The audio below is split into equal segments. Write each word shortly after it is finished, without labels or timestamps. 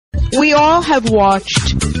We all have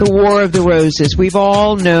watched The War of the Roses. We've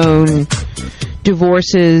all known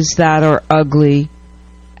divorces that are ugly,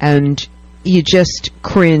 and you just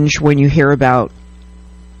cringe when you hear about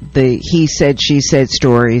the he said, she said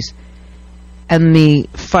stories and the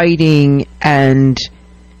fighting, and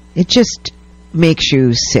it just makes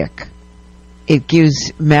you sick. It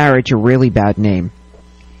gives marriage a really bad name.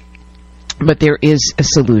 But there is a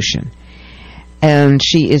solution. And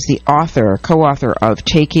she is the co-author of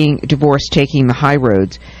Divorce, Taking the High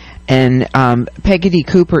Roads. And Peggy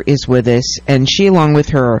Cooper is with us, and she, along with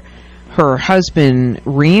her husband,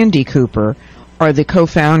 Randy Cooper, are the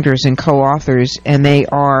co-founders and co-authors, and they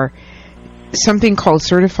are something called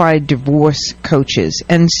Certified Divorce Coaches.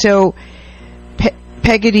 And so,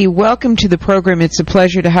 Peggy, welcome to the program. It's a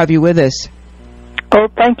pleasure to have you with us. Oh,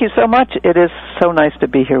 thank you so much. It is so nice to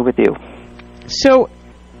be here with you. So,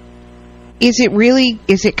 is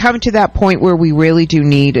it come to that point where we really do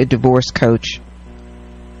need a divorce coach?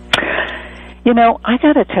 You know, I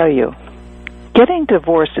got to tell you, getting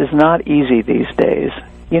divorced is not easy these days.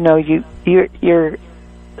 You know,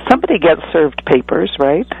 somebody gets served papers,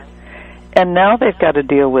 right? And now they've got to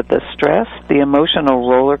deal with the stress, the emotional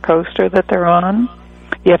roller coaster that they're on.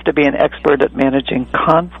 You have to be an expert at managing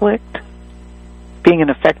conflict, being an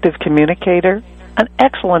effective communicator, an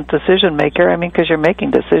excellent decision maker. I mean, because you're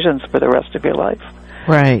making decisions for the rest of your life.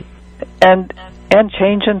 Right. And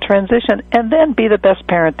change and transition, and then be the best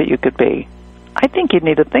parent that you could be. I think you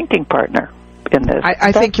need a thinking partner in this.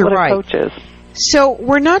 I think you're right. That's what a coach is. So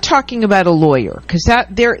we're not talking about a lawyer, because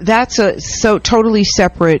that's so totally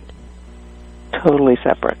separate. Totally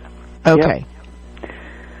separate. Okay. Yep.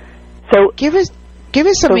 So give us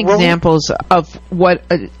some examples of what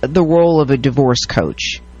the role of a divorce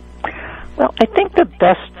coach. Well, I think the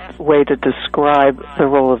best way to describe the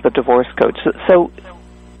role of the divorce coach. So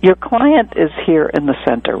your client is here in the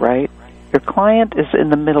center, right? Your client is in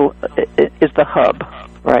the middle, is the hub,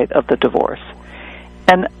 right, of the divorce.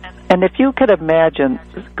 And if you could imagine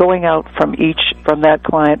going out from that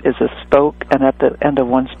client is a spoke, and at the end of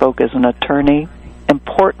one spoke is an attorney,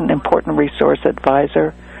 important resource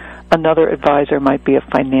advisor. Another advisor might be a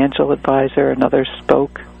financial advisor, another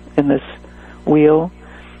spoke in this wheel.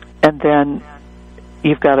 And then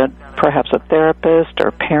you've got perhaps a therapist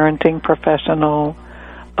or parenting professional,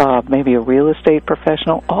 maybe a real estate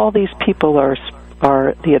professional. All these people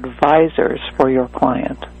are the advisors for your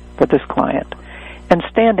client, for this client. And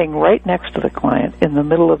standing right next to the client in the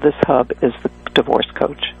middle of this hub is the divorce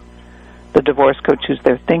coach. The divorce coach who's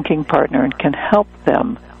their thinking partner and can help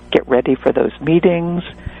them get ready for those meetings,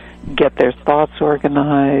 get their thoughts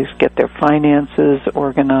organized, get their finances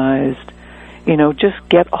organized, you know, just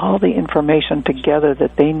get all the information together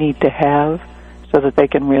that they need to have so that they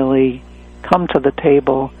can really come to the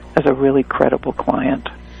table as a really credible client.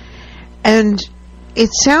 And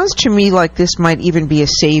it sounds to me like this might even be a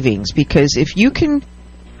savings, because if you can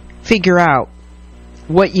figure out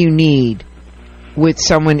what you need with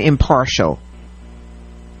someone impartial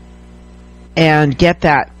and get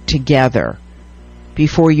that together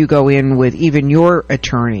before you go in with even your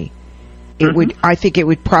attorney, I think it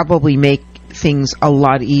would probably make things a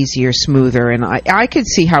lot easier, smoother, and I could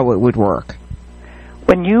see how it would work.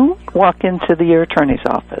 When you walk into your attorney's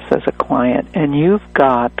office as a client and you've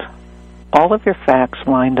got all of your facts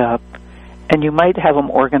lined up, and you might have them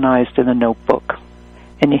organized in a notebook,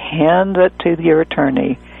 and you hand that to your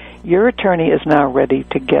attorney is now ready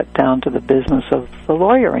to get down to the business of the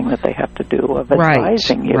lawyering that they have to do, of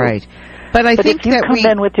advising you. Right. But I think if you come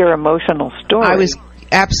in with your emotional story... I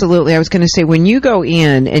was going to say, when you go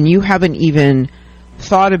in and you haven't even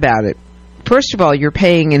thought about it, first of all, you're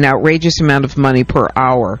paying an outrageous amount of money per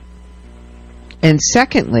hour. And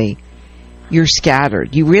secondly, you're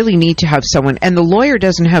scattered. You really need to have someone, and the lawyer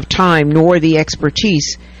doesn't have time nor the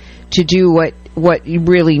expertise to do what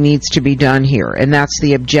really needs to be done here, and that's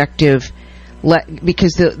the objective,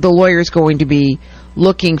 because the lawyer is going to be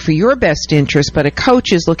looking for your best interest, but a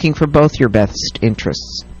coach is looking for both your best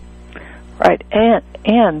interests. Right,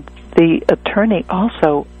 and the attorney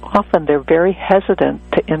also, often they're very hesitant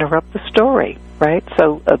to interrupt the story, right?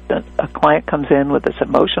 So a client comes in with this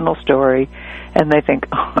emotional story, and they think,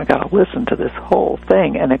 oh, I got to listen to this whole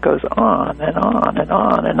thing, and it goes on and on and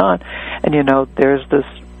on and on. And, you know, there's this,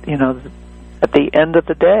 you know, at the end of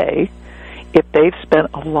the day, if they've spent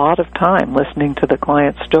a lot of time listening to the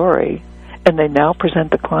client's story, and they now present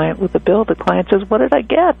the client with a bill, the client says, what did I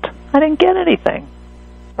get? I didn't get anything,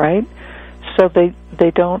 right? So they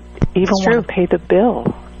don't even want to pay the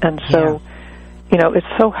bill. And so, you know, it's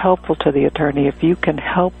so helpful to the attorney if you can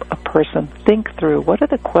help a person think through what are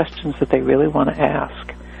the questions that they really want to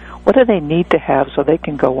ask. what do they need to have so they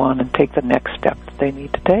can go on and take the next step that they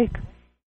need to take?